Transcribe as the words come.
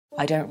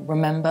I don't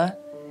remember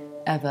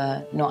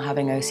ever not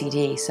having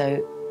OCD,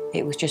 so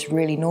it was just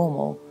really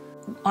normal.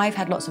 I've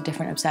had lots of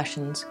different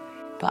obsessions,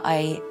 but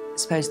I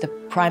suppose the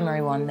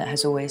primary one that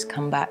has always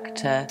come back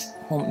to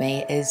haunt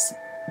me is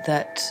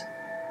that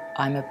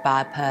I'm a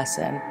bad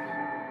person.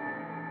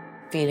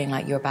 Feeling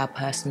like you're a bad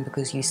person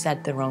because you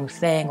said the wrong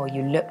thing, or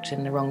you looked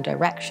in the wrong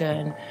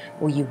direction,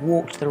 or you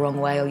walked the wrong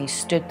way, or you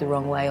stood the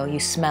wrong way, or you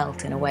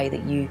smelt in a way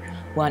that you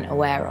weren't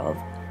aware of.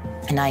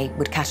 And I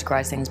would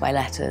categorise things by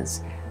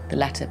letters, the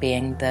letter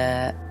being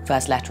the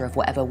first letter of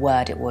whatever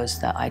word it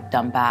was that I'd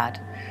done bad.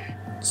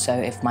 So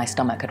if my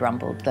stomach had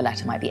rumbled, the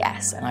letter might be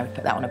S, and I would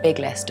put that on a big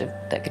list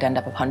that could end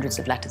up with hundreds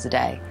of letters a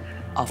day.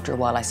 After a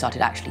while, I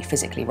started actually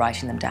physically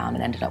writing them down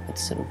and ended up with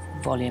sort of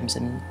volumes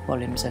and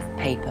volumes of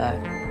paper.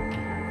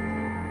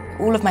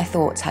 All of my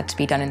thoughts had to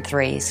be done in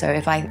threes, so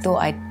if I thought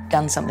I'd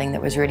done something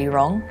that was really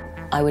wrong,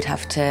 I would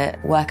have to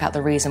work out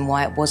the reason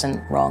why it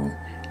wasn't wrong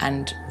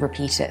and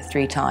repeat it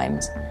 3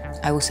 times.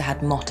 I also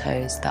had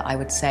mottos that I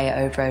would say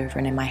over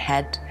and in my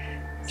head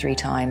 3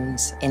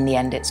 times. In the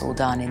end, it's all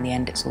done. In the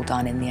end, it's all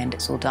done. In the end,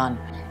 it's all done.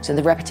 So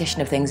the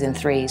repetition of things in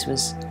threes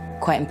was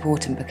quite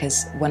important,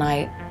 because when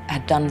I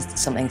had done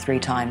something 3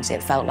 times,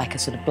 it felt like a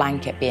sort of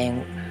blanket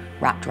being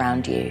wrapped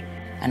around you,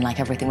 and like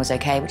everything was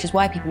okay, which is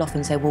why people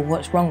often say, well,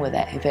 what's wrong with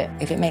it?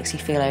 If it makes you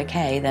feel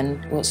okay,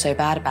 then what's so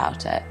bad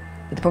about it?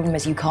 But the problem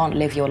is you can't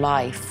live your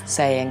life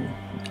saying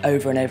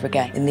over and over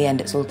again, in the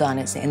end it's all done,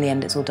 in the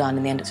end it's all done,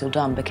 in the end it's all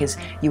done, because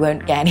you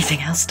won't get anything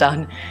else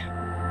done.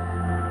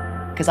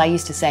 Because I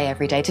used to say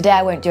every day, today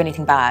I won't do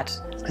anything bad,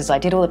 because I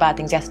did all the bad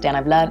things yesterday and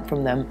I've learned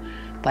from them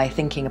by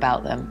thinking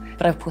about them.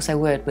 But of course I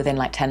would within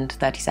like 10 to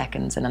 30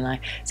 seconds, and then I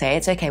say,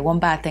 it's okay, one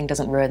bad thing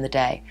doesn't ruin the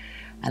day.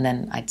 And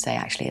then I'd say,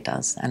 actually it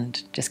does,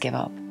 and just give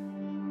up.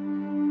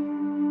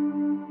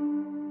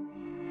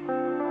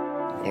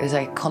 It was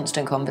a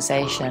constant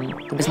conversation.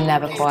 It was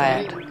never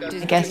quiet.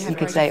 I guess you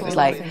could say it was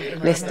like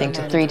listening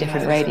to 3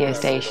 different radio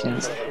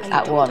stations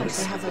at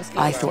once.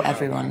 I thought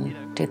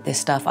everyone did this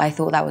stuff. I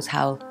thought that was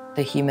how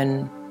the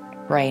human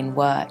brain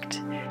worked.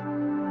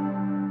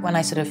 When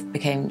I sort of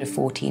became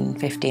 14,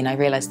 15, I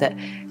realised that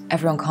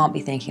everyone can't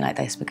be thinking like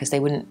this, because they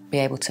wouldn't be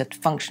able to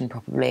function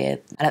properly.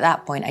 And at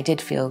that point, I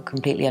did feel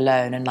completely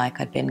alone and like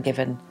I'd been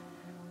given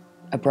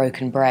a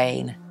broken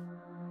brain.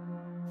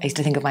 I used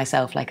to think of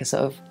myself like a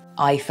sort of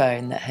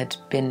iPhone that had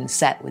been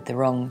set with the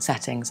wrong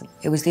settings.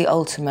 It was the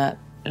ultimate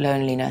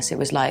loneliness. It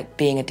was like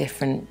being a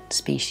different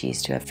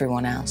species to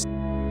everyone else.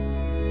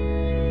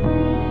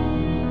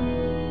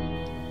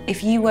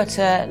 If you were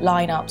to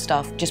line up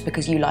stuff just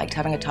because you liked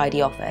having a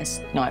tidy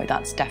office, no,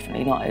 that's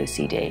definitely not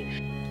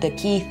OCD. The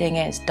key thing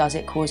is, does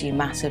it cause you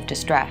massive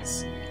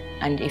distress?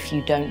 And if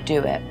you don't do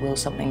it, will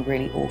something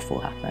really awful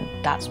happen?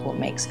 That's what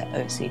makes it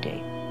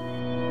OCD.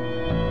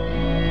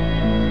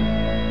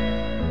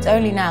 It's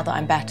only now that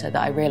I'm better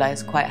that I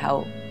realise quite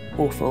how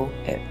awful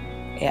it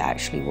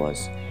actually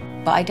was.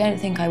 But I don't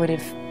think I would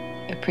have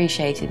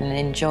appreciated and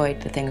enjoyed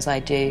the things I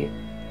do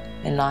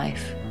in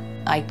life.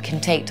 I can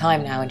take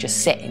time now and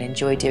just sit and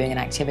enjoy doing an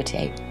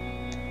activity,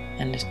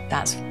 and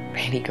that's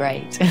really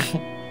great.